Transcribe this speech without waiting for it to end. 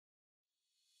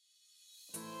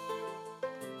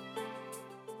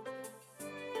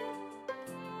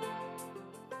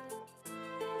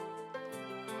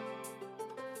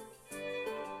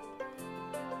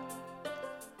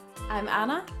I'm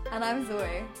Anna. And I'm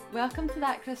Zoe. Welcome to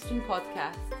That Christian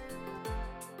Podcast.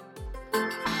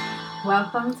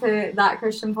 Welcome to That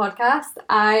Christian Podcast.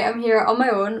 I am here on my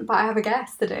own, but I have a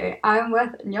guest today. I'm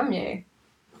with Nyameye.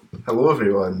 Hello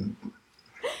everyone.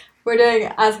 We're doing,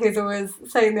 as Hazel was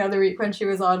saying the other week when she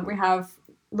was on, we have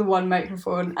the one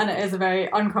microphone and it is a very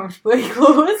uncomfortably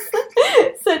close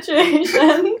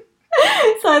situation.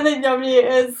 So I think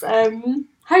Nyameye is,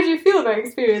 how do you feel about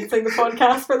experiencing the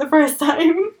podcast for the first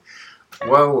time?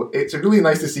 Well, it's really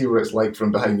nice to see what it's like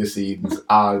from behind the scenes,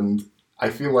 and I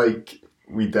feel like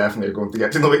we definitely are going to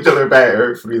get to know each other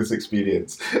better through this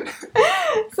experience.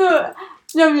 So,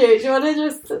 Nyameye, do you want to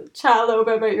just chat a little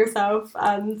bit about yourself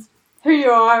and who you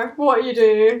are, what you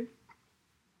do?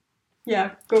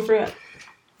 Yeah, go for it.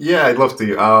 Yeah, I'd love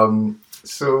to.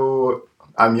 So,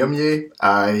 I'm Nyameye.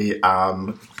 I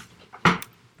am...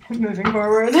 Moving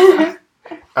forward.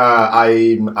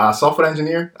 I'm a software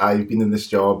engineer. I've been in this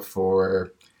job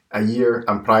for a year,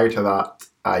 and prior to that,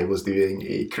 I was doing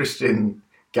a Christian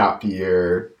gap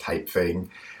year type thing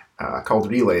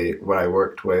called Relay, where I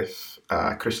worked with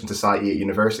a Christian society at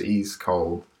universities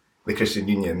called the Christian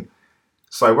Union.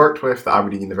 So I worked with the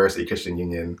Aberdeen University Christian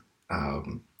Union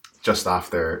just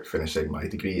after finishing my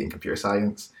degree in computer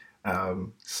science.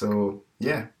 So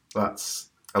yeah, that's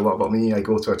a lot about me. I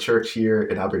go to a church here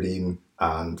in Aberdeen,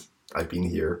 and I've been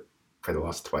here for the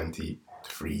last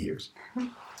 23 years.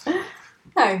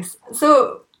 Nice.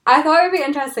 So I thought it would be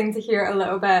interesting to hear a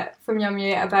little bit from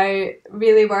Nyameye about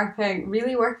really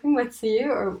working with CU,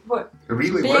 or what?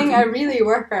 Being a really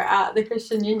worker at the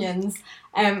Christian Unions.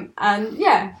 And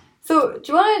yeah, so do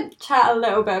you want to chat a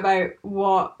little bit about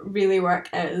what really work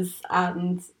is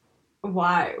and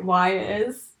why it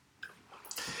is?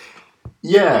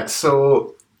 Yeah,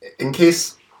 so in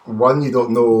case one, you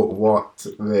don't know what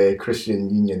the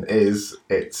Christian Union is,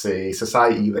 it's a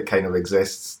society that kind of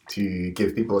exists to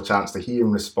give people a chance to hear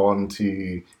and respond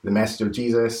to the message of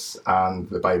Jesus and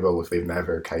the Bible if they've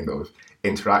never kind of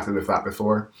interacted with that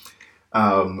before.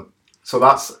 So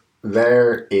that's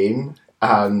their aim,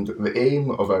 and the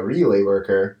aim of a relay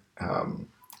worker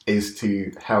is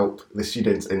to help the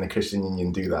students in the Christian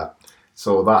Union do that.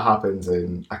 So that happens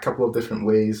in a couple of different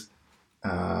ways.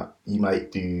 You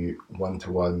might do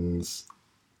one-to-ones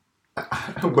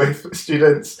with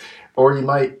students, or you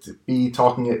might be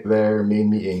talking at their main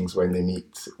meetings when they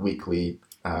meet weekly.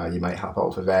 You might have a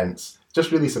lot of events,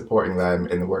 just really supporting them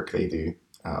in the work they do.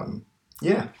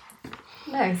 Yeah.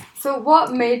 Nice. So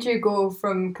what made you go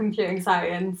from computing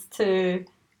science to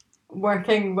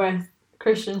working with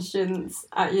Christian students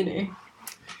at uni?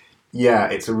 Yeah,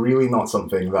 it's really not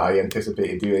something that I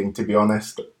anticipated doing, to be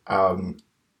honest.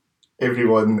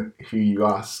 Everyone who you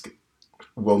ask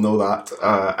will know that.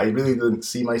 I really didn't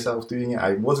see myself doing it.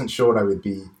 I wasn't sure I would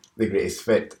be the greatest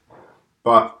fit,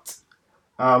 but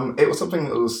it was something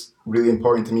that was really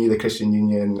important to me, the Christian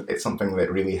Union. It's something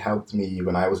that really helped me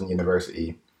when I was in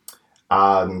university.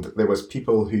 And there was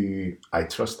people who I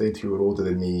trusted, who were older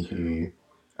than me, who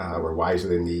were wiser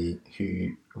than me,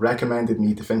 who recommended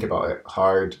me to think about it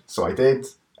hard. So I did,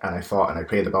 and I thought and I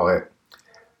prayed about it.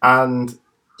 And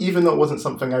even though it wasn't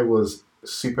something I was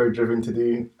super driven to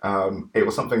do, it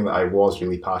was something that I was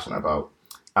really passionate about.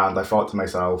 And I thought to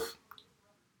myself,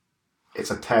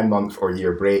 it's a 10-month or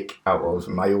year break out of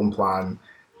my own plan,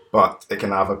 but it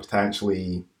can have a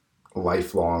potentially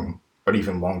lifelong, or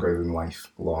even longer than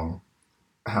lifelong,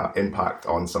 impact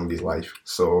on somebody's life.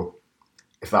 So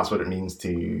if that's what it means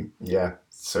to,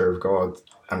 serve God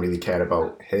and really care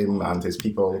about Him and His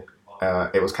people,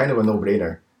 it was kind of a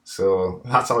no-brainer. So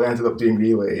that's how I ended up doing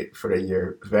Relay for a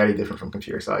year, very different from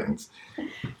computer science.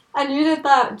 And you did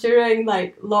that during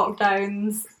like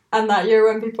lockdowns and that year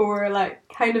when people were like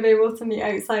kind of able to meet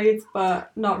outside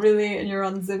but not really, and you're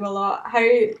on Zoom a lot. How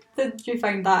did you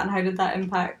find that, and how did that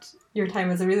impact your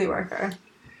time as a Relay worker?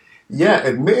 Yeah,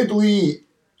 admittedly,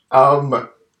 I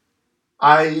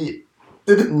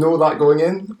didn't know that going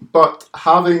in, but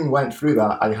having went through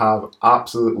that, I have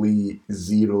absolutely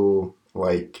zero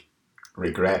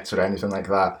regrets or anything like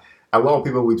that. A lot of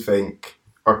people would think,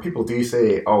 or people do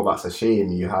say, oh, that's a shame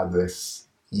you had this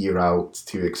year out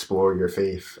to explore your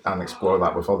faith and explore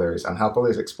that with others and help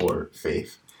others explore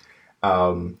faith.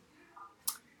 But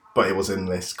it was in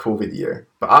this COVID year.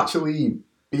 But actually,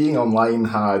 being online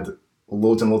had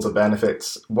loads and loads of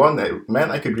benefits. One, it meant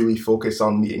I could really focus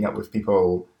on meeting up with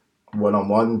people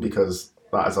one-on-one, because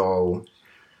that is all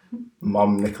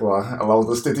Mum Nicola allowed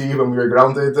us to do when we were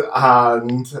grounded,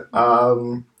 and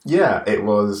it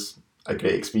was a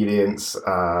great experience.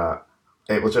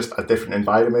 It was just a different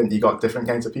environment. You got different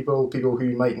kinds of people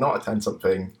who might not attend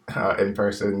something in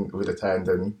person would attend,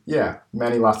 and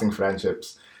many lasting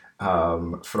friendships.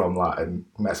 from that and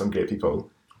met some great people.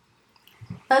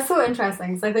 That's so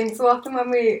interesting, because I think so often when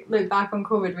we look back on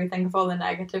COVID, we think of all the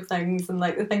negative things and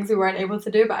like the things we weren't able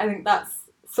to do, but I think that's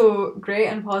so great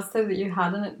and positive that you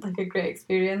had like a great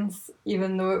experience,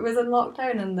 even though it was in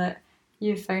lockdown, and that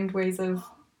you found ways of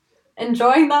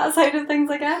enjoying that side of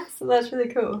things, I guess. So that's really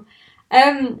cool.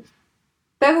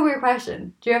 Bit of a weird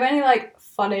question. Do you have any like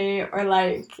funny or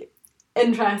like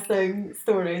interesting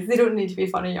stories? They don't need to be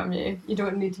funny, Nyameye. You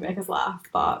don't need to make us laugh,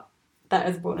 but that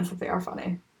is a bonus if they are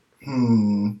funny. I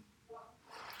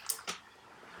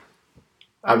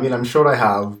mean, I'm sure I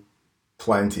have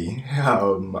plenty.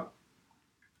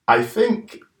 I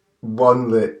think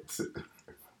one that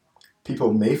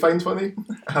people may find funny.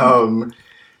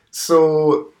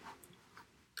 So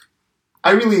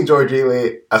I really enjoyed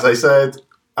Rayleigh, as I said.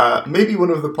 Maybe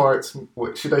one of the parts...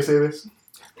 should I say this?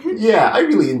 Yeah, I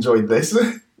really enjoyed this,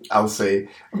 I'll say.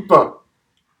 But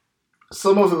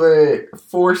some of the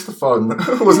forced fun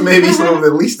was maybe some of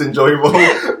the least enjoyable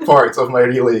parts of my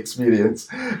Rayleigh experience.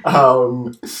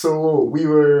 So we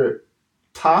were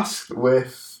tasked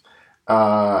with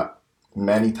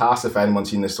many tasks, if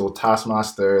anyone's seen this. So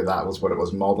Taskmaster, that was what it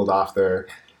was modelled after.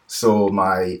 So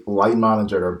my line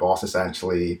manager, or boss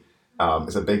essentially,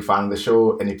 is a big fan of the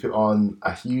show, and he put on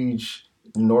a huge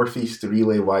Northeast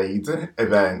Relay-wide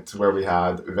event where we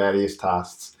had various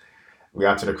tasks. We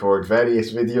had to record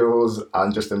various videos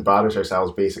and just embarrass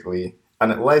ourselves, basically. And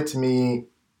it led to me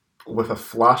with a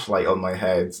flashlight on my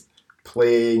head,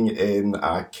 playing in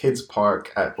a kids'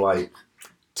 park at like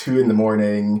 2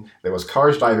 a.m. There was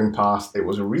cars driving past. It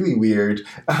was really weird.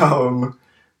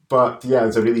 But yeah,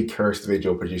 there's a really cursed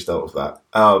video produced out of that.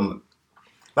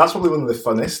 That's probably one of the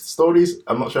funnest stories.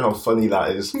 I'm not sure how funny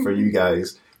that is for you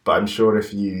guys, but I'm sure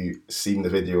if you've seen the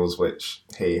videos, which,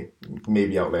 hey,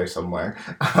 maybe out there somewhere,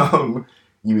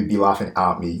 you would be laughing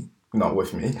at me, not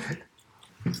with me.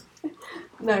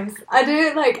 Nice. I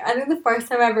think the first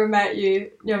time I ever met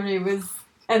you, Nyameye, was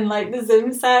in like the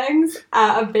Zoom settings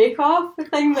at a bake-off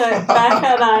thing that Becca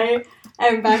and I,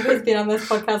 Becca's been on this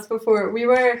podcast before.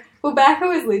 Becca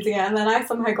was leading it, and then I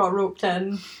somehow got roped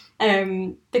in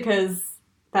because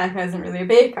Becca isn't really a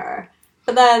baker.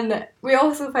 But then we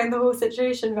also found the whole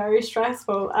situation very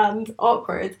stressful and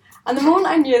awkward. And the moment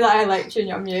I knew that I liked you,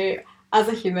 Nyameye, as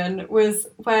a human was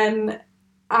when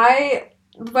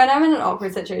I'm in an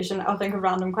awkward situation, I'll think of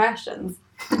random questions.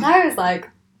 And I was like,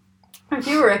 if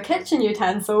you were a kitchen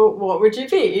utensil, what would you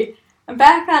be? And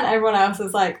Becca and everyone else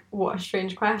was like, what a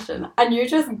strange question. And you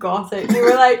just got it. You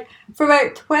were like, for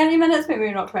about 20 minutes, maybe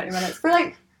not 20 minutes, for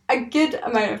like a good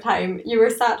amount of time, you were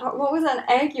sat... What was it, an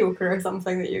egg yolker or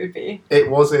something that you would be? It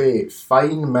was a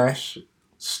fine mesh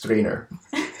strainer.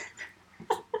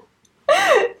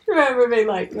 I remember being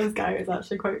like, this guy is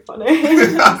actually quite funny.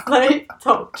 It's like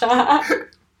top chat.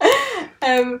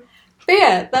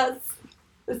 But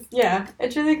yeah,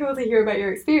 it's really cool to hear about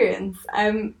your experience.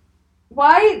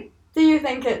 Why do you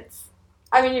think it's...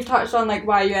 I mean, you've touched on like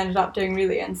why you ended up doing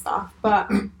Relay and stuff, but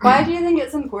why do you think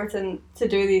it's important to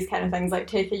do these kind of things, like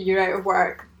take a year out of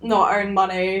work, not earn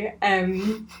money,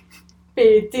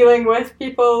 be dealing with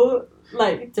people,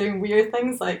 like doing weird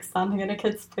things like standing in a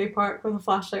kid's play park with a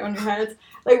flashlight on your head?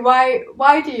 Like why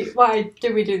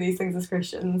do we do these things as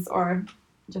Christians, or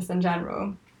just in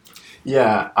general?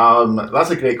 Yeah,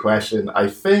 that's a great question. I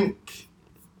think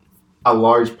a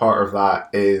large part of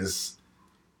that is,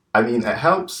 I mean, it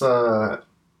helps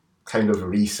kind of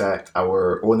reset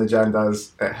our own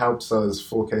agendas. It helps us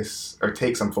focus, or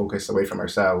take some focus away from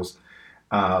ourselves,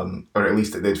 or at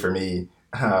least it did for me.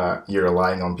 You're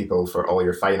relying on people for all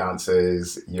your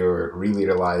finances. You're really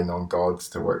relying on God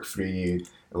to work through you.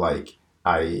 Like,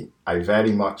 I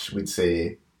very much would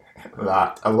say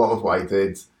that a lot of what I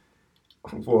did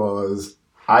was,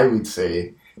 I would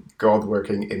say, God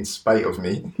working in spite of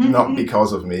me, not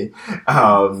because of me.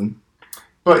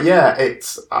 But yeah,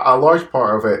 it's a large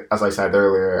part of it. As I said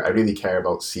earlier, I really care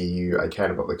about CU. I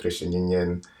care about the Christian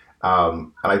Union.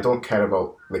 And I don't care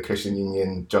about the Christian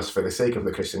Union just for the sake of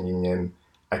the Christian Union.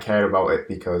 I care about it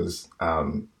because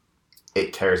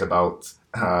it cares about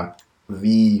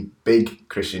the big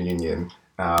Christian Union.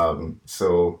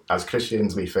 So as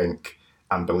Christians, we think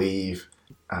and believe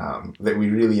that we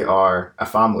really are a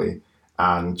family.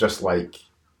 And just like,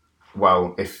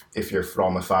 well, if you're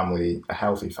from a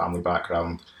healthy family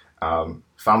background,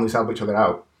 families help each other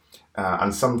out.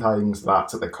 And sometimes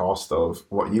that's at the cost of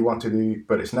what you want to do,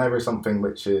 but it's never something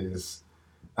which is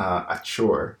a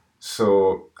chore.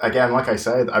 So again, like I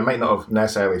said, I might not have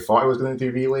necessarily thought I was going to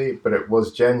do Relay, but it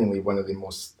was genuinely one of the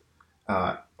most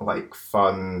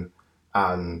fun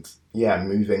and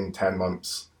moving 10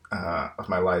 months of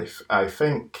my life. I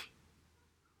think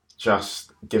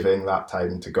just giving that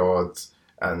time to God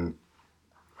and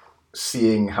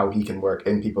seeing how he can work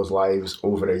in people's lives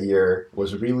over a year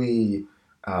was really,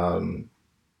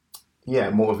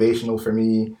 motivational for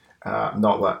me.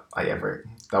 Not that I ever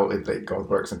doubted that God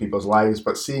works in people's lives,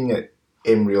 but seeing it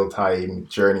in real time,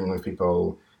 journeying with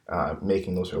people,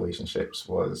 making those relationships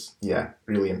was,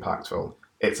 really impactful.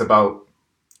 It's about,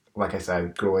 like I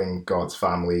said, growing God's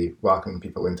family, welcoming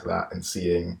people into that and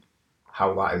seeing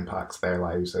how that impacts their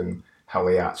lives and how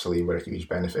they actually were a huge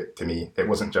benefit to me. It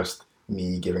wasn't just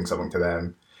me giving something to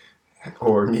them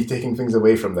or me taking things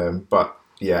away from them, but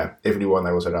everyone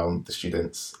I was around, the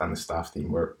students and the staff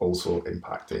team, were also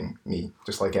impacting me,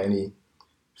 just like any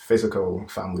physical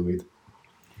family would.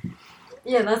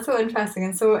 Yeah, that's so interesting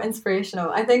and so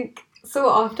inspirational. I think so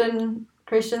often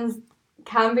Christians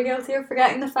can be guilty of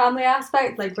forgetting the family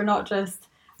aspect. Like, we're not just,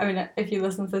 if you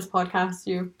listen to this podcast,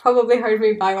 you've probably heard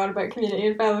me bang on about community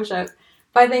and fellowship,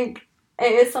 but I think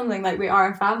it is something like we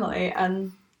are a family,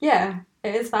 and it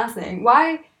is fascinating.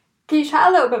 Can you chat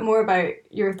a little bit more about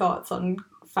your thoughts on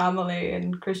family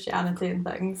and Christianity and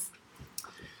things?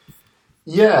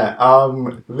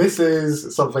 This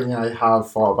is something I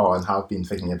have thought about and have been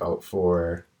thinking about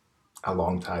for a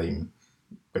long time.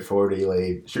 Before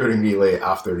relay, during relay,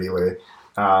 after relay.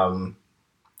 I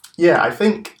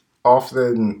think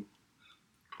often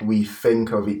we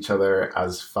think of each other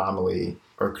as family,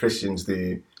 or Christians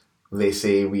do. They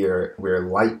say we're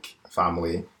like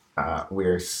family,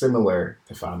 we're similar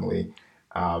to family.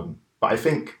 But I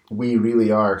think we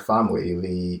really are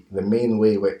family. The main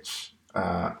way which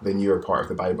the newer part of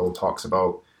the Bible talks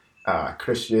about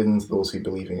Christians, those who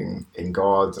believe in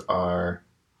God, are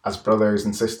as brothers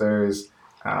and sisters,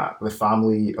 the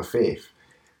family of faith.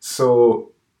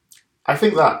 So I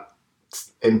think that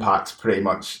impacts pretty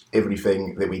much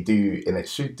everything that we do, and it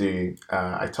should do.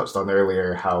 I touched on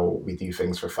earlier how we do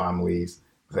things for families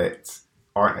that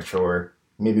aren't a chore.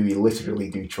 Maybe we literally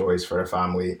do chores for a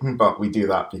family, but we do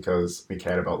that because we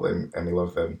care about them and we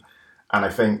love them. And I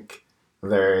think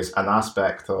there's an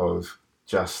aspect of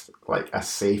just like a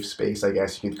safe space, I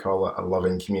guess you could call it, a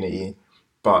loving community,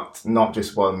 but not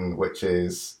just one which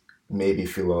is maybe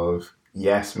full of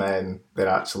yes men. They're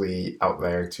actually out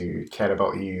there to care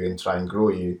about you and try and grow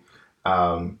you,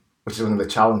 which is one of the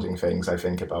challenging things I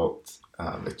think about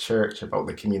the church, about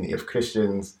the community of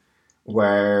Christians,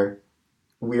 where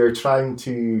we are trying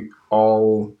to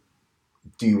all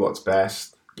do what's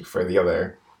best for the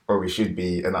other, or we should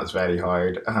be, and that's very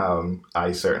hard.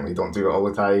 I certainly don't do it all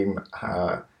the time.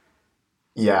 I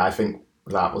think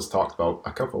that was talked about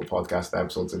a couple of podcast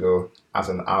episodes ago as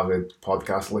an avid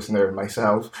podcast listener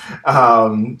myself.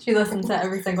 You listen to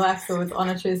every single episode on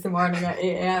a Tuesday morning at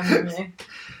 8 a.m, don't you?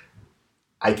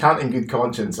 I can't in good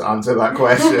conscience answer that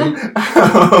question.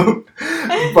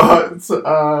 But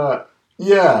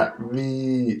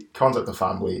the concept of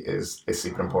family is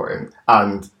super important.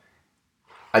 And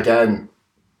again,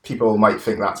 people might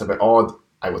think that's a bit odd.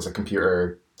 I was a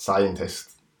computer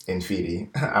scientist in theory.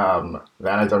 Then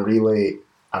I done relay,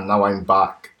 and now I'm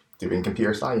back doing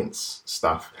computer science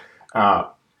stuff.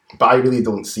 But I really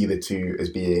don't see the two as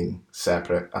being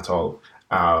separate at all.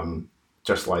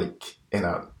 Just like in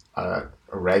a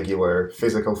regular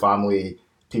physical family,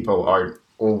 people aren't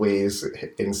always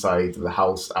inside the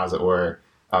house, as it were.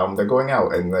 They're going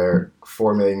out and they're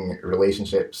forming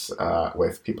relationships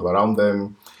with people around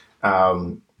them.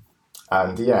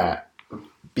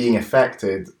 Being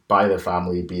affected by their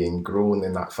family, being grown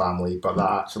in that family, but that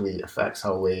actually affects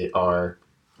how they are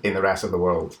in the rest of the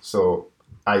world. So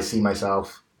I see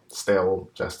myself still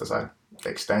just as an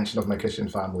extension of my Christian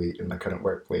family in my current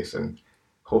workplace, and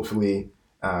hopefully,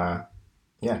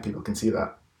 people can see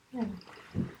that. Yeah.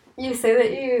 You say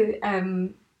that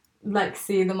you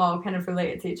see them all kind of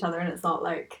related to each other, and it's not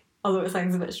like, although it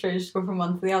sounds a bit strange to go from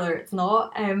one to the other, it's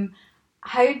not.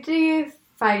 How do you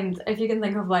find, if you can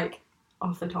think of like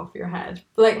off the top of your head,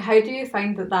 like how do you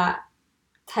find that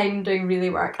time doing really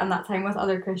work and that time with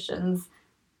other Christians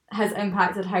has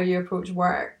impacted how you approach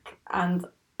work and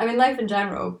life in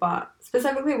general, but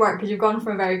specifically work, because you've gone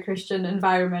from a very Christian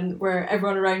environment where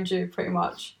everyone around you pretty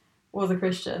much was a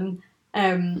Christian, so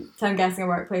I'm guessing a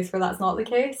workplace where that's not the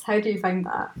case. How do you find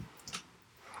that?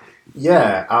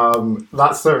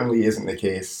 That certainly isn't the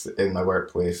case in my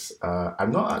workplace.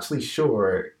 I'm not actually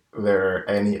sure there are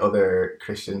any other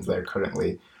Christians there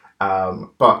currently.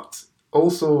 But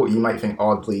also, you might think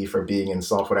oddly, for being in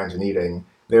software engineering,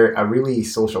 they're a really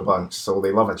social bunch, so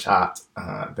they love a chat.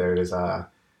 There is a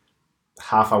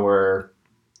half-hour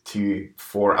to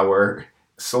 4-hour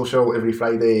social every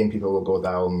Friday, and people will go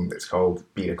down. It's called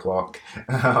Beat O'Clock.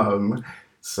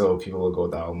 So people will go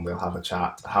down, they'll have a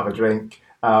chat, have a drink.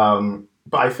 But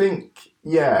I think,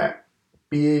 yeah,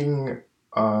 being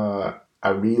a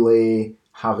relay,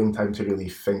 having time to really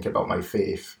think about my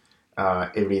faith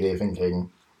every day,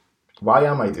 thinking, why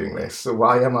am I doing this?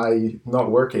 Why am I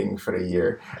not working for a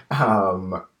year?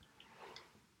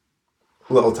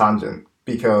 Little tangent,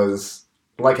 because,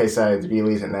 like I said,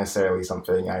 relay isn't necessarily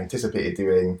something I anticipated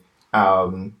doing.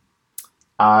 I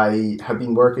had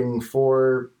been working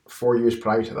for 4 years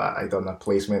prior to that. I'd done a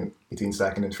placement between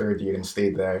second and third year and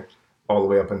stayed there all the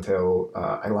way up until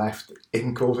I left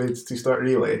in COVID to start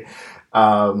relay.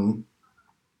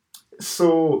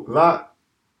 So that,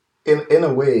 in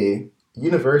a way,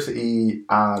 university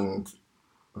and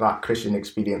that Christian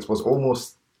experience was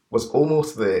almost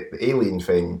the alien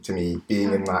thing to me,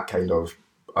 being in that kind of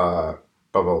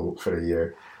bubble for a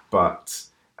year. But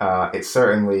it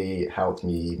certainly helped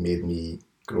me, made me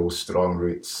grow strong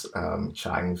roots,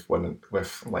 chatting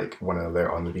with like one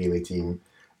another on the relay team.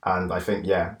 And I think,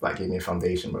 yeah, that gave me a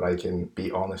foundation where I can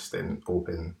be honest and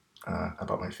open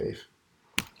about my faith.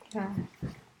 Yeah,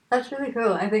 that's really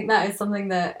cool. I think that is something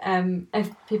that if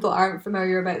people aren't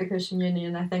familiar about the Christian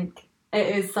Union, I think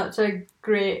it is such a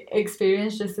great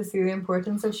experience just to see the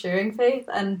importance of sharing faith,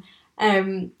 and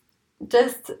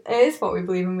just it is what we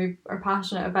believe, and we are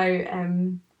passionate about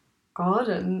God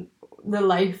and the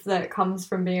life that comes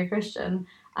from being a Christian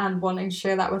and wanting to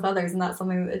share that with others. And that's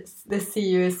something that this CU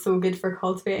is so good for,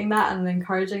 cultivating that and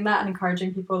encouraging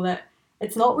people that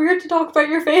it's not weird to talk about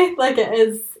your faith. Like it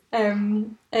is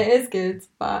good.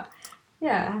 But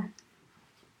yeah,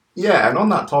 and on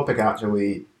that topic,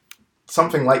 actually,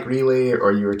 something like relay,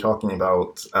 or you were talking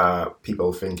about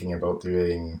people thinking about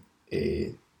doing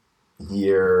a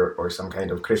year or some kind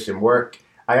of Christian work,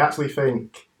 I actually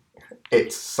think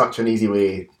it's such an easy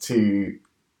way to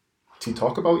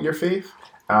talk about your faith.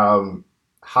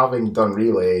 Having done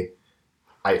relay,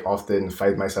 I often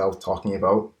find myself talking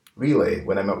about relay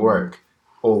when I'm at work.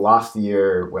 Oh, last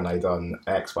year when I done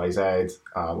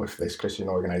XYZ with this Christian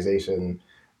organisation,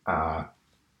 I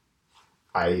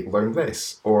learned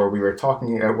this. Or we were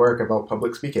talking at work about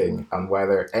public speaking and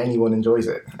whether anyone enjoys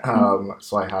it.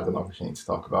 So I had an opportunity to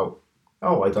talk about,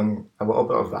 I done a little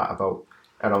bit of that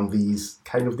around these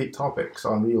kind of deep topics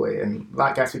on relay. And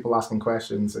that gets people asking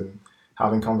questions and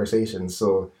having conversations.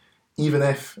 So even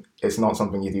if it's not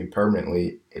something you do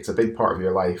permanently, it's a big part of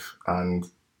your life, and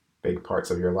big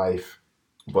parts of your life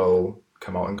will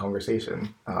come out in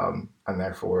conversation. And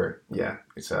therefore, yeah,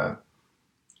 I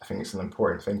think it's an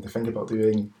important thing to think about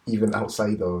doing, even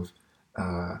outside of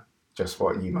just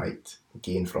what you might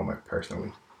gain from it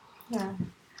personally. Yeah.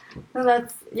 Well,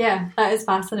 that is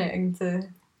fascinating to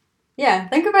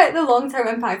think about the long-term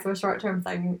impacts of a short-term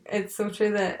thing. It's so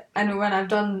true that I know when I've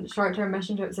done short-term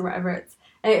mission trips or whatever, it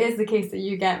is the case that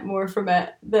you get more from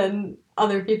it than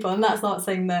other people. And that's not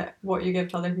saying that what you give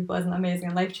to other people isn't amazing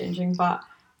and life-changing, but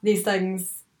these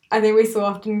things, I think we so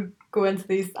often go into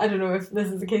these, I don't know if this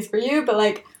is the case for you, but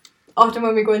like often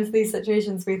when we go into these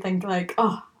situations we think like,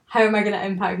 oh, how am I going to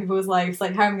impact people's lives?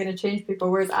 Like, how am I going to change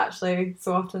people? Whereas actually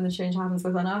so often the change happens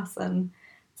within us, and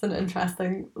it's an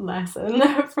interesting lesson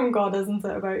from God, isn't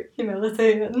it, about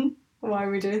humility and why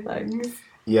we do things.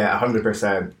 Yeah,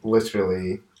 100%.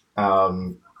 Literally.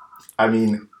 I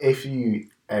mean, if you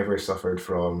ever suffered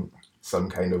from some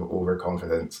kind of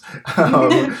overconfidence,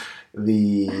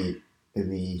 the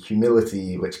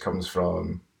humility which comes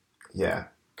from,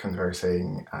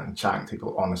 conversing and chatting to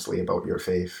people honestly about your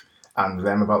faith and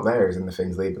them about theirs and the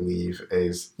things they believe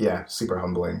is, super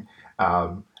humbling.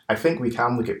 I think we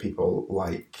can look at people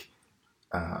like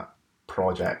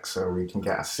projects, or we can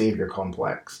get a saviour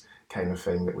complex kind of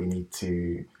thing that we need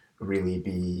to really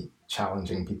be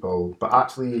challenging people. But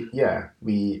actually,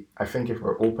 I think if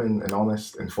we're open and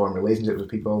honest and form relationships with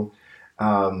people,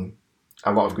 a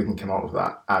lot of good can come out of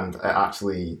that. And it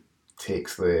actually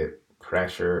takes the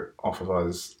pressure off of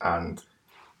us, and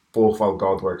both while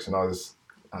God works in us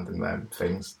and in them,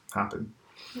 things happen.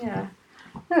 Yeah.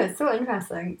 No, it's so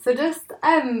interesting. So just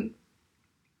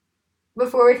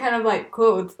before we kind of like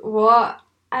close, what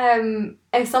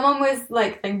if someone was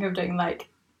like thinking of doing like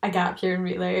a gap year in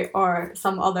relay or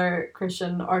some other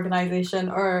Christian organisation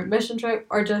or mission trip,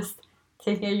 or just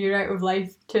taking a year out of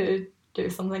life to do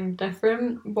something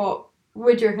different, what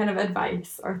would your kind of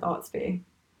advice or thoughts be?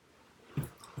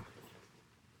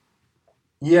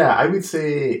 Yeah, I would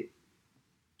say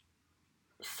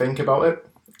think about it.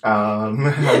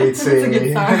 I would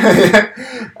say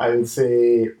I would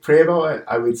say pray about it.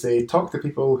 I would say talk to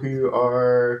people who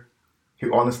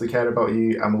honestly care about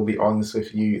you and will be honest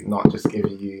with you, not just give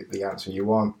you the answer you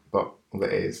want, but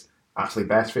that is actually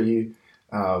best for you.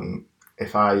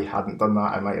 If I hadn't done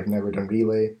that, I might have never done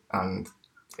relay, and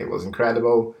it was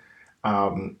incredible.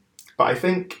 But I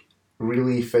think,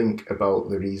 really think about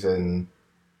the reason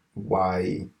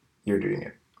why you're doing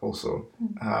it also.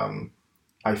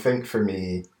 I think for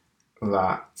me,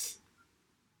 that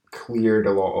cleared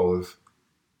a lot of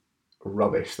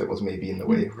rubbish that was maybe in the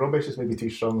way. Rubbish is maybe too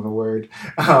strong of a word.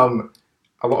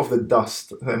 A lot of the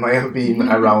dust that might have been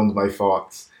around my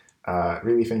thoughts.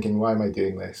 Really thinking, why am I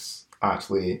doing this?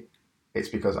 Actually, it's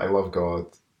because I love God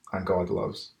and God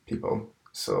loves people.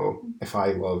 So if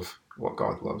I love what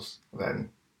God loves, then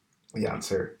the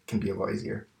answer can be a lot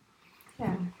easier.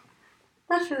 Yeah,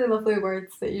 that's really lovely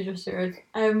words that you just shared.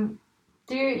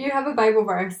 Do you have a Bible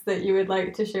verse that you would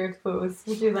like to share to close?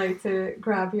 Would you like to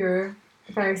grab your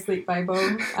very sleek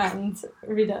Bible and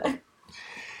read it?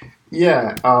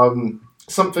 Yeah,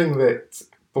 something that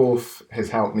both has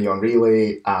helped me on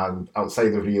Relay and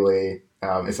outside of Relay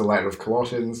is the letter of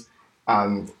Colossians,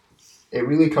 and it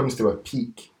really comes to a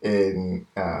peak in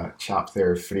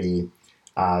chapter 3,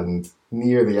 and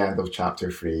near the end of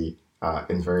chapter 3,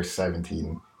 in verse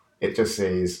 17, it just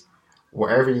says,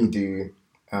 whatever you do,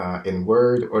 in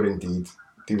word or in deed,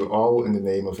 do all in the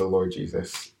name of the Lord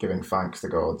Jesus, giving thanks to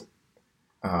God,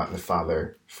 the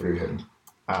Father, through him.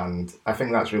 And I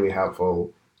think that's really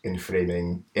helpful in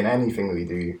framing in anything that we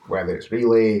do, whether it's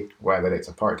Relay, whether it's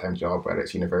a part-time job, whether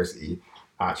it's university,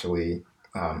 actually,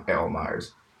 it all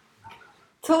matters.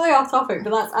 Totally off topic, but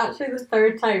that's actually the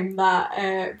third time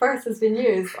that verse has been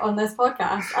used on this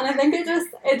podcast, and I think it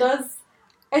does.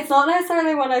 It's not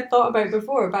necessarily one I thought about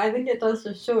before, but I think it does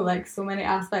just show like so many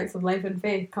aspects of life and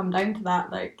faith come down to that.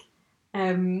 Like,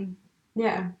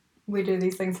 we do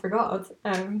these things for God.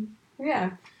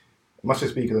 Yeah. It must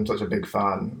just be because I'm such a big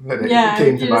fan that it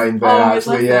came to mind there.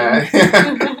 Actually,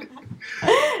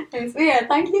 So yeah,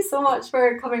 thank you so much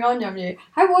for coming on, Nyameye.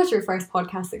 How was your first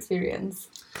podcast experience?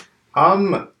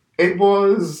 It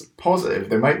was positive.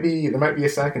 There might be a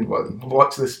second one.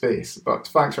 Watch this space. But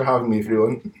thanks for having me,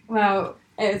 everyone. Well,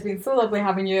 it has been so lovely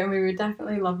having you, and we would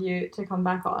definitely love you to come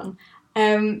back on.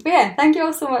 But yeah, thank you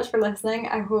all so much for listening.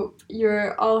 I hope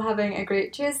you're all having a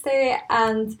great Tuesday,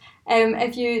 and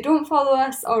if you don't follow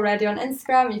us already on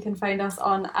Instagram, you can find us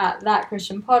on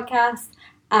 @thatchristianpodcast.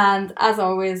 And as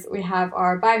always, we have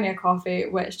our Buy Me a Coffee,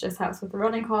 which just helps with the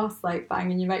running costs, like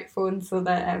buying a new microphone, so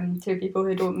that two people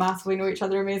who don't massively know each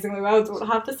other amazingly well don't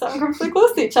have to sit uncomfortably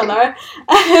close to each other.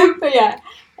 But yeah,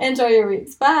 enjoy your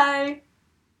weeks. Bye.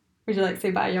 Would you like to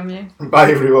say bye, Nyameye?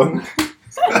 Bye, everyone.